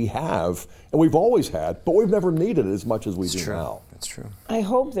aid that we have, and we've always had, but we've never needed it as much as we do now. That's true. I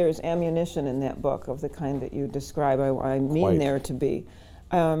hope there's ammunition in that book of the kind that you describe. I mean there to be.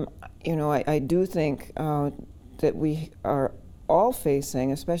 I do think that we are all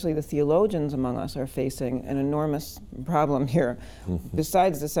facing, especially the theologians among us, are facing an enormous problem here,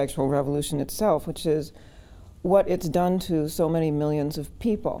 besides the sexual revolution itself, which is what it's done to so many millions of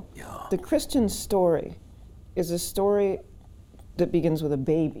people. The Christian story is a story that begins with a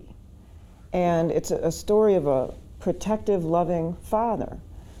baby, and it's a story of a protective, loving father.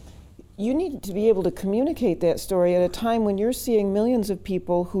 You need to be able to communicate that story at a time when you're seeing millions of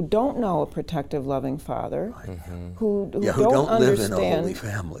people who don't know a protective, loving father, who don't understand. Live in a holy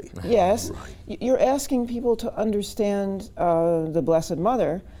family. Yes, you're asking people to understand the Blessed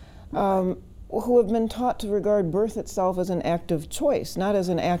Mother, who have been taught to regard birth itself as an act of choice, not as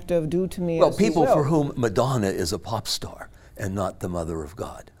an act of do to me as you will. Well, people for whom Madonna is a pop star and not the Mother of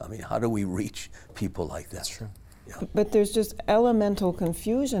God. I mean, how do we reach people like that? That's true. But there's just elemental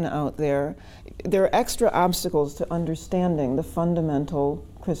confusion out there. There are extra obstacles to understanding the fundamental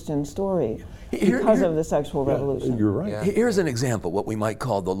Christian story because of the sexual revolution. You're right. Yeah. Here's an example, what we might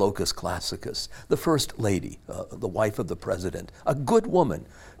call the locus classicus. The First Lady, the wife of the president, a good woman.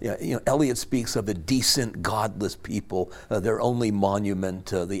 Eliot speaks of a decent, godless people, their only monument,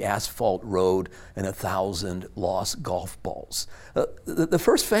 the asphalt road and 1,000 lost golf balls. The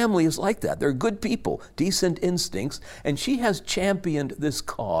first family is like that. They're good people, decent instincts, and she has championed this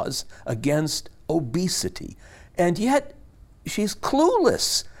cause against obesity. And yet, she's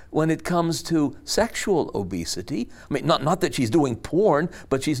clueless when it comes to sexual obesity. I mean, not that she's doing porn,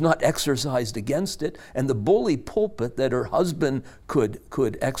 but she's not exercised against it. And the bully pulpit that her husband could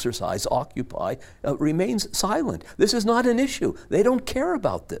occupy, remains silent. This is not an issue. They don't care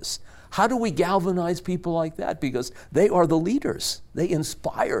about this. How do we galvanize people like that? Because they are the leaders. They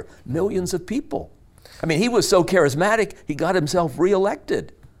inspire millions of people. I mean, he was so charismatic, he got himself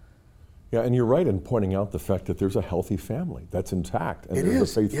reelected. Yeah, and you're right in pointing out the fact that there's a healthy family that's intact, and there's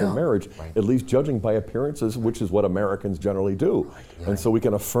a faithful yeah. marriage, at least judging by appearances, which is what Americans generally do. And so we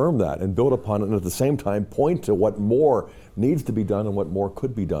can affirm that and build upon it, and at the same time point to what more needs to be done and what more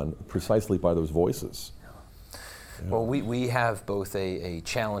could be done precisely by those voices. Well, we have both a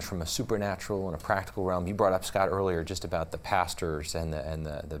challenge from a supernatural and a practical realm. You brought up, Scott, earlier just about the pastors and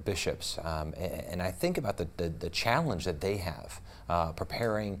the bishops, and I think about the challenge that they have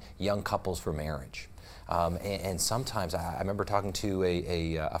preparing young couples for marriage. And sometimes I remember talking to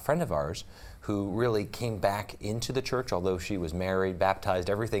a friend of ours who really came back into the church, although she was married, baptized,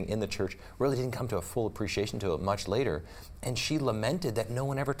 everything in the church, really didn't come to a full appreciation to it much later. And she lamented that no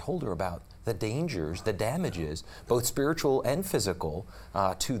one ever told her about the dangers, the damages, both spiritual and physical,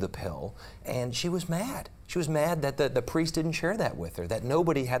 to the pill. And she was mad. She was mad that the priest didn't share that with her, that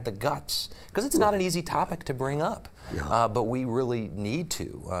nobody had the guts. Because it's not an easy topic to bring up. But we really need to,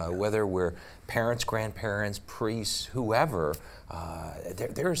 whether we're parents, grandparents, priests, whoever,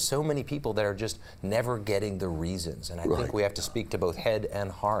 there are so many people that are just never getting the reasons. And I think we have to speak to both head and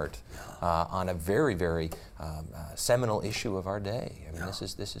heart on a very, very seminal issue of our day. I mean,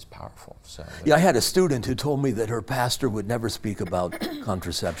 this is powerful. So I had a student who told me that her pastor would never speak about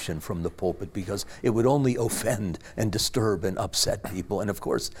contraception from the pulpit because it would only offend and disturb and upset people, and of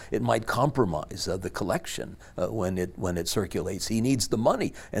course it might compromise the collection when it circulates. He needs the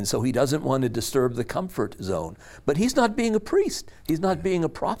money, and so he doesn't want to disturb the comfort zone. But he's not being a priest. He's not being a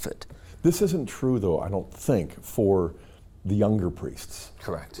prophet. This isn't true, though, I don't think, for the younger priests.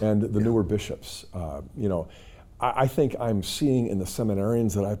 Correct. And the newer bishops. I think I'm seeing in the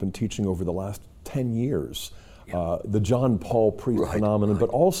seminarians that I've been teaching over the last 10 years, the John Paul priest phenomenon, but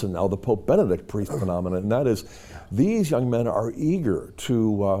also now the Pope Benedict priest phenomenon, and that is these young men are eager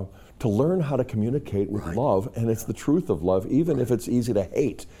to learn how to communicate with love, and it's the truth of love, even if it's easy to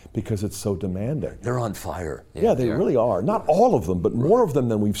hate because it's so demanding. They're on fire. Yeah, they really are. Not all of them, but more of them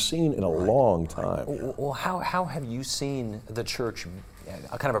than we've seen in a long time. Well, how have you seen the church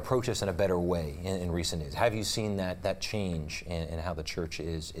kind of approach this in a better way in recent days? Have you seen that change in how the church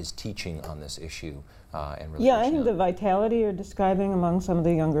is teaching on this issue? Yeah, I think the vitality you're describing among some of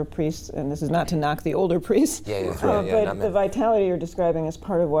the younger priests, and this is not to knock the older priests, but the vitality you're describing is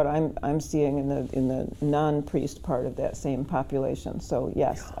part of what I'm seeing in the non-priest part of that same population. So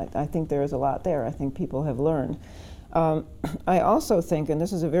yes, I think there is a lot there. I think people have learned. I also think, and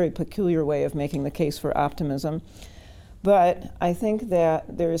this is a very peculiar way of making the case for optimism, but I think that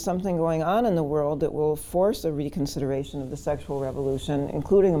there is something going on in the world that will force a reconsideration of the sexual revolution,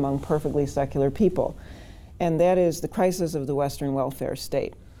 including among perfectly secular people. And that is the crisis of the Western welfare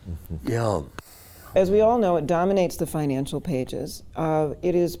state. Yeah. As we all know, it dominates the financial pages.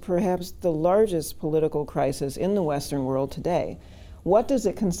 It is perhaps the largest political crisis in the Western world today. What does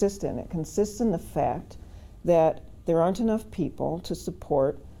it consist in? It consists in the fact that there aren't enough people to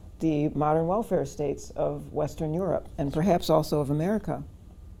support the modern welfare states of Western Europe and perhaps also of America.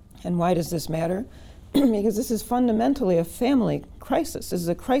 And why does this matter? Because this is fundamentally a family crisis. This is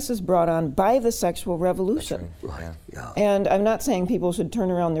a crisis brought on by the sexual revolution. And I'm not saying people should turn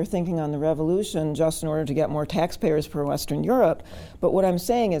around their thinking on the revolution just in order to get more taxpayers for Western Europe, but what I'm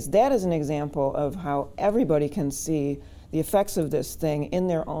saying is that is an example of how everybody can see the effects of this thing in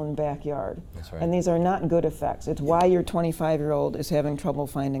their own backyard. And these are not good effects. It's why your 25-year-old is having trouble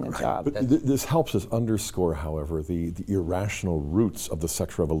finding a job. But this helps us underscore, however, the irrational roots of the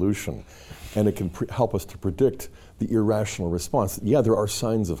sex revolution. And it can help us to predict the irrational response. Yeah, there are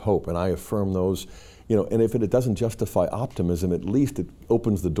signs of hope, and I affirm those. And if it doesn't justify optimism, at least it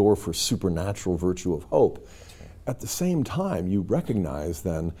opens the door for supernatural virtue of hope. At the same time, you recognize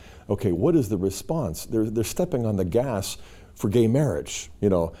then, okay, what is the response? They're stepping on the gas for gay marriage,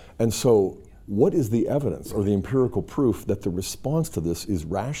 and so what is the evidence or the empirical proof that the response to this is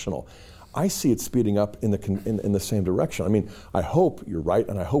rational? I see it speeding up in the same direction. I mean, I hope you're right,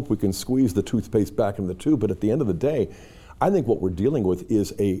 and I hope we can squeeze the toothpaste back into the tube, but at the end of the day, I think what we're dealing with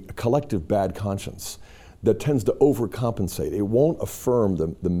is a collective bad conscience that tends to overcompensate. It won't affirm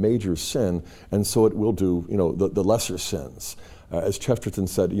the major sin, and so it will do the lesser sins. As Chesterton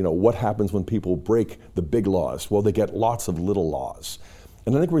said, what happens when people break the big laws? Well, they get lots of little laws.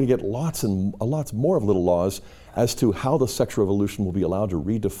 And I think we're going to get lots more of little laws as to how the sex revolution will be allowed to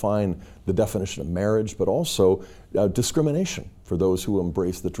redefine the definition of marriage, but also discrimination for those who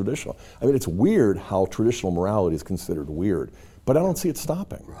embrace the traditional. I mean, it's weird how traditional morality is considered weird, but I don't see it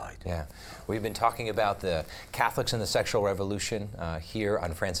stopping. Yeah. We've been talking about the Catholics and the sexual revolution here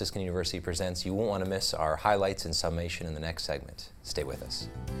on Franciscan University Presents. You won't want to miss our highlights and summation in the next segment. Stay with us.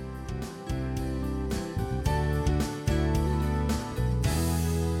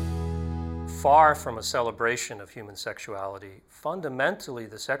 Far from a celebration of human sexuality, fundamentally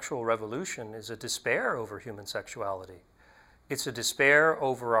the sexual revolution is a despair over human sexuality. It's a despair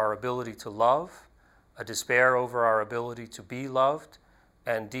over our ability to love, a despair over our ability to be loved,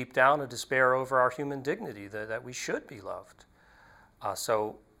 and deep down a despair over our human dignity, that we should be loved.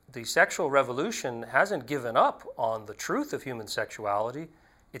 So the sexual revolution hasn't given up on the truth of human sexuality.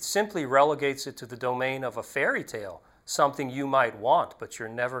 It simply relegates it to the domain of a fairy tale, something you might want but you're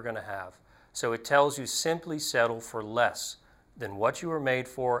never going to have. So it tells you simply settle for less than what you were made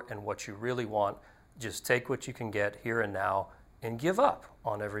for and what you really want. Just take what you can get here and now and give up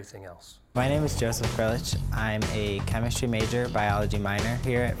on everything else. My name is Joseph Frelich. I'm a chemistry major, biology minor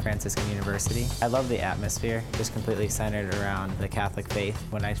here at Franciscan University. I love the atmosphere, just completely centered around the Catholic faith.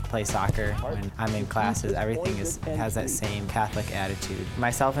 When I play soccer, when I'm in classes, everything has that same Catholic attitude.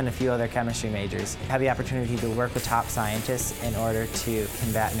 Myself and a few other chemistry majors have the opportunity to work with top scientists in order to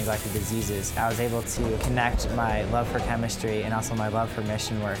combat neglected diseases. I was able to connect my love for chemistry and also my love for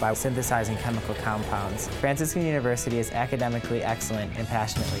mission work by synthesizing chemical compounds. Franciscan University is academically excellent and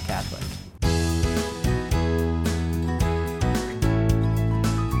passionately Catholic.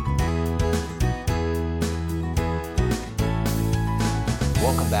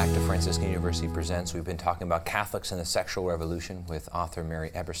 Welcome back to Franciscan University Presents. We've been talking about Catholics and the Sexual Revolution with author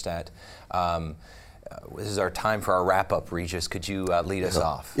Mary Eberstadt. This is our time for our wrap-up. Regis, could you lead us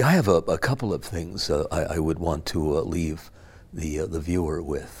off? Yeah, I have a couple of things I would want to leave the viewer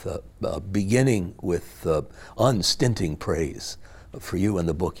with, beginning with unstinting praise for you and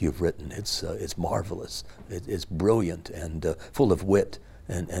the book you've written. It's marvelous. It's brilliant and full of wit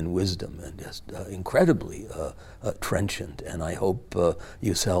and wisdom, and just incredibly trenchant, and I hope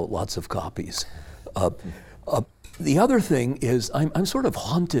you sell lots of copies. The other thing is I'm sort of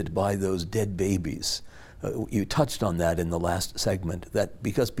haunted by those dead babies. You touched on that in the last segment, that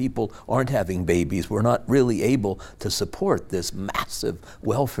because people aren't having babies, we're not really able to support this massive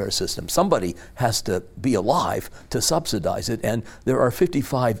welfare system. Somebody has to be alive to subsidize it, and there are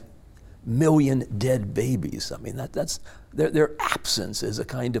 55 million dead babies. I mean, that's their absence is a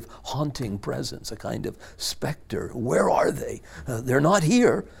kind of haunting presence, a kind of specter. Where are they? They're not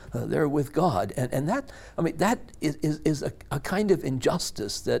here. They're with God, and that, I mean, that is a kind of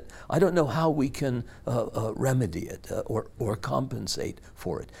injustice that I don't know how we can remedy it or compensate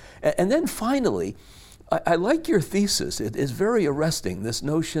for it. And then finally, I like your thesis. It is very arresting. This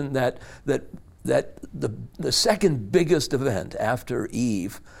notion that the second biggest event after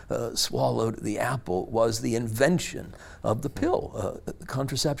Eve swallowed the apple was the invention of the pill,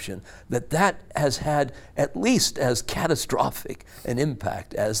 contraception, that has had at least as catastrophic an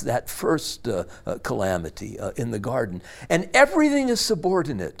impact as that first calamity in the garden. And everything is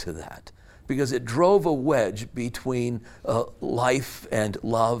subordinate to that, because it drove a wedge between life and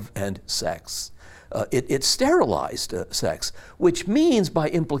love and sex. It sterilized sex, which means by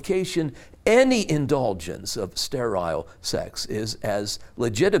implication any indulgence of sterile sex is as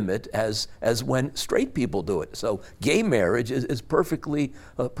legitimate as when straight people do it. So gay marriage is perfectly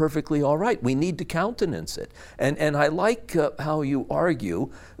all right. We need to countenance it. And I like how you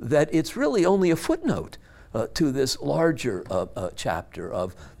argue that it's really only a footnote to this larger chapter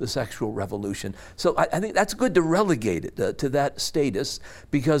of the sexual revolution. So I think that's good to relegate it to that status,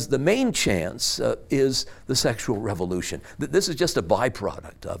 because the main chance is the sexual revolution. This is just a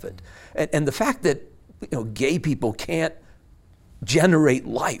byproduct of it. And the fact that gay people can't generate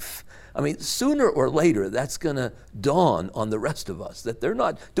life, I mean, sooner or later that's going to dawn on the rest of us, that they're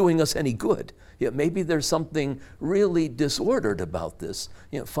not doing us any good. Maybe there's something really disordered about this,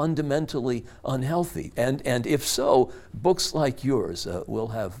 fundamentally unhealthy. And if so, books like yours will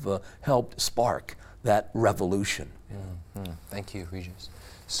have helped spark that revolution. Mm-hmm. Thank you, Regis.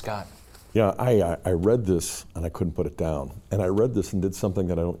 Scott. Yeah, I read this and I couldn't put it down. And I read this and did something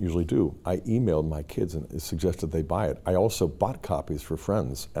that I don't usually do. I emailed my kids and suggested they buy it. I also bought copies for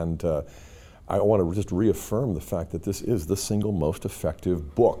friends. And I want to just reaffirm the fact that this is the single most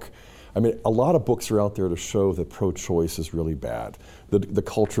effective book. I mean, a lot of books are out there to show that pro-choice is really bad. The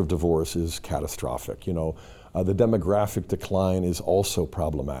culture of divorce is catastrophic. The demographic decline is also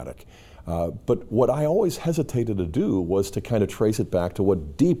problematic. But what I always hesitated to do was to kind of trace it back to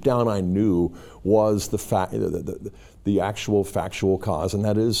what deep down I knew was the actual factual cause, and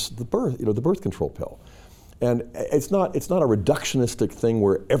that is the birth control pill. And it's not a reductionistic thing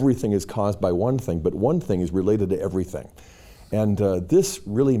where everything is caused by one thing, but one thing is related to everything. And this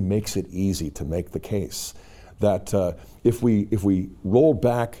really makes it easy to make the case that if we roll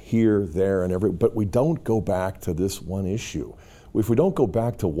back here, there, and but we don't go back to this one issue, if we don't go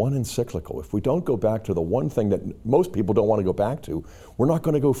back to one encyclical, if we don't go back to the one thing that most people don't want to go back to, we're not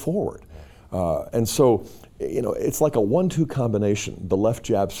going to go forward. And so, it's like a 1-2 combination. The left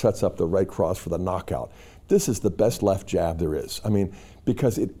jab sets up the right cross for the knockout. This is the best left jab there is. I mean,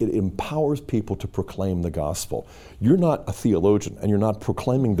 because it empowers people to proclaim the gospel. You're not a theologian and you're not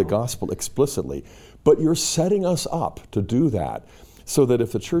proclaiming the gospel explicitly, but you're setting us up to do that so that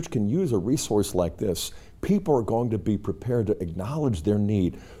if the church can use a resource like this, people are going to be prepared to acknowledge their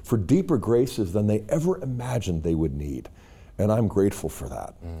need for deeper graces than they ever imagined they would need. And I'm grateful for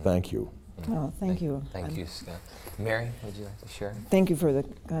that. Thank you. Oh, thank you. Thank you, Scott. Mary, would you like to share? Thank you for the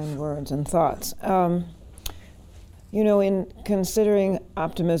kind words and thoughts. You know, in considering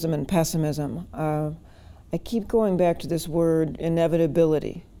optimism and pessimism, I keep going back to this word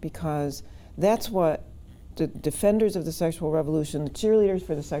inevitability, because that's what the defenders of the sexual revolution, the cheerleaders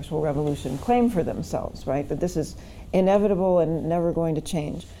for the sexual revolution, claim for themselves, right? That this is inevitable and never going to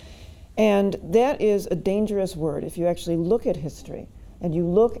change. And that is a dangerous word if you actually look at history and you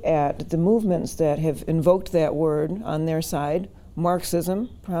look at the movements that have invoked that word on their side. Marxism,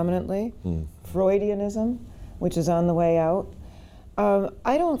 prominently, Freudianism, which is on the way out.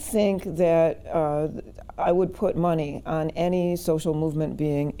 I don't think that I would put money on any social movement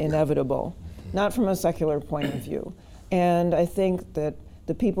being inevitable, not from a secular point of view. And I think that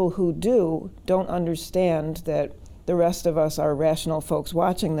the people who do don't understand that the rest of us are rational folks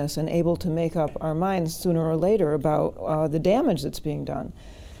watching this and able to make up our minds sooner or later about the damage that's being done.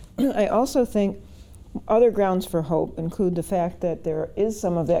 I also think other grounds for hope include the fact that there is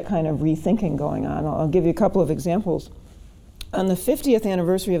some of that kind of rethinking going on. I'll give you a couple of examples. On the 50th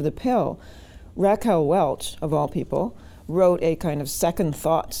anniversary of the pill, Raquel Welch, of all people, wrote a kind of second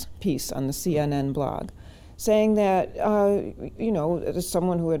thoughts piece on the CNN blog, saying that, you know, as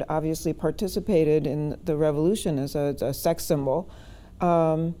someone who had obviously participated in the revolution as a sex symbol,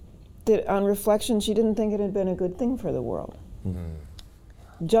 that on reflection, she didn't think it had been a good thing for the world.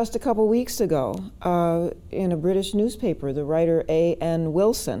 Just a couple weeks ago, in a British newspaper, the writer A.N.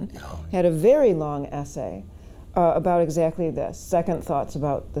 Wilson had a very long essay about exactly this, second thoughts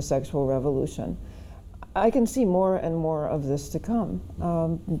about the sexual revolution. I can see more and more of this to come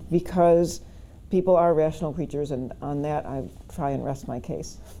because people are rational creatures, and on that I try and rest my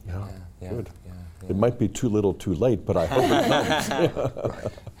case. Good. It might be too little too late, but I hope it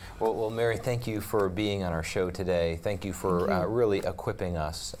comes. Well, Mary, thank you for being on our show today. Thank you for really equipping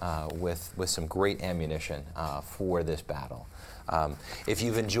us with some great ammunition for this battle. If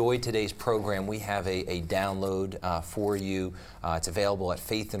you've enjoyed today's program, we have a download for you. It's available at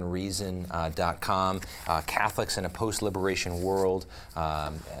faithandreason.com. Catholics in a Post-Liberation World.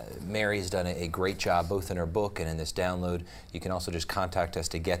 Mary's done a great job both in her book and in this download. You can also just contact us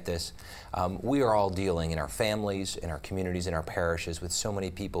to get this. We are all dealing in our families, in our communities, in our parishes with so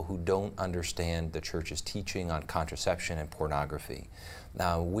many people who don't understand the Church's teaching on contraception and pornography.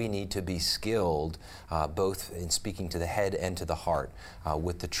 We need to be skilled both in speaking to the head and to the heart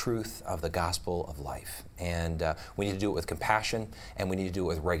with the truth of the gospel of life. And we need to do it with compassion, and we need to do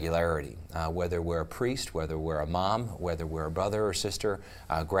it with regularity. Whether we're a priest, whether we're a mom, whether we're a brother or sister,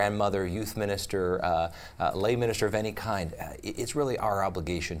 grandmother, youth minister, lay minister of any kind, it's really our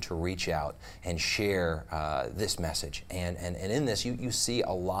obligation to reach out and share this message. And in this, you see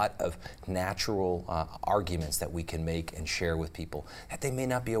a lot of natural arguments that we can make and share with people that they may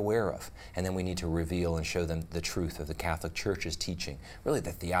not be aware of. And then we need to reveal and show them the truth of the Catholic Church's teaching, really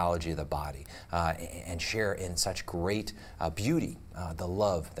the theology of the body, and share in such great beauty the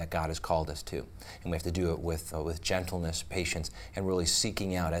love that God has called us to. And we have to do it with gentleness, patience, and really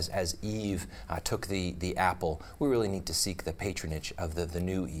seeking out, as Eve took the apple, we really need to seek the patronage of the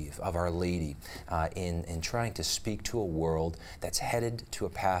new Eve, of Our Lady, in trying to speak to a world that's headed to a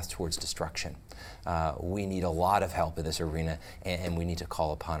path towards destruction. We need a lot of help in this arena, and we need to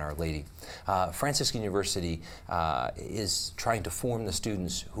call upon Our Lady. Franciscan University is trying to form the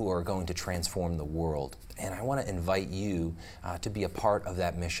students who are going to transform the world. And I want to invite you to be a part of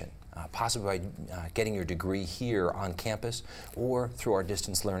that mission, possibly by getting your degree here on campus or through our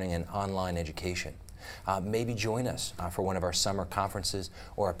distance learning and online education. Maybe join us for one of our summer conferences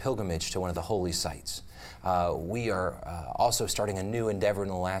or a pilgrimage to one of the holy sites. We are also starting a new endeavor in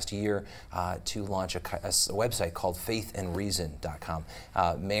the last year to launch a website called faithandreason.com.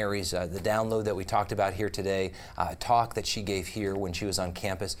 Mary's, the download that we talked about here today, a talk that she gave here when she was on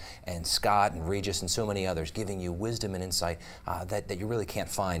campus, and Scott and Regis and so many others giving you wisdom and insight that you really can't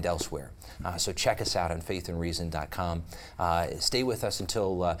find elsewhere. So check us out on faithandreason.com. Stay with us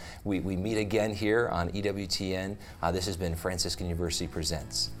until we meet again here on EWTN. This has been Franciscan University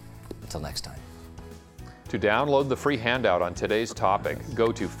Presents. Until next time. To download the free handout on today's topic,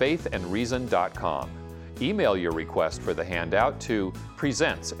 go to faithandreason.com. Email your request for the handout to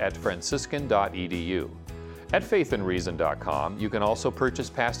presents@franciscan.edu. At faithandreason.com, you can also purchase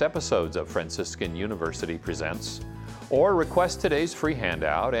past episodes of Franciscan University Presents, or request today's free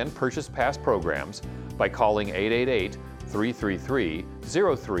handout and purchase past programs by calling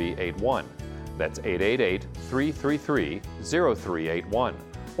 888-333-0381. That's 888-333-0381,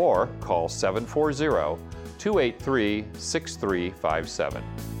 or call 740-283-6357.